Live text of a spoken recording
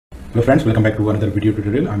Hello friends, welcome back to another video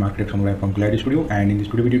tutorial. I'm architect Samurai from Glad Studio, and in this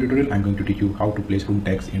video tutorial I'm going to teach you how to place room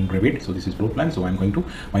tags in Revit. So this is floor plan. So I'm going to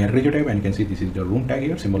my arranger tab, and you can see this is the room tag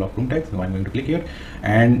here, symbol of room tag. So I'm going to click here,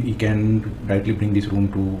 and you can directly bring this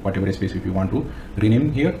room to whatever space if you want to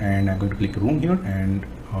rename here. And I'm going to click room here, and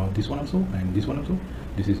this one also, and this one also.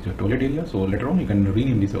 This is the toilet area. So later on you can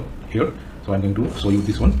rename this here. So I'm going to show you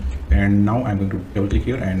this one, and now I'm going to double click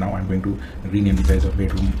here, and now I'm going to rename this as a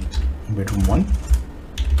bedroom 1.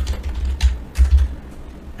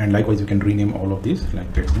 And likewise you can rename all of these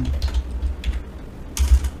like bedroom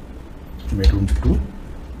 2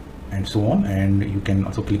 and so on. And you can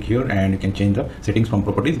also click here, and you can change the settings from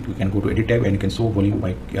properties. You can go to edit tab, and you can show volume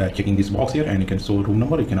by checking this box here, and you can show room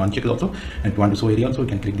number. You can uncheck it also, and if you want to show area also, you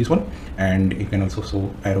can click this one, and you can also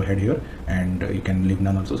show arrowhead here, and you can leave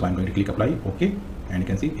none also. So I'm going to click apply, okay, and you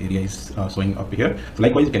can see area is showing up here. So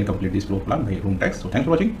likewise you can complete this floor plan by room tags. So thanks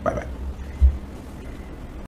for watching, bye bye.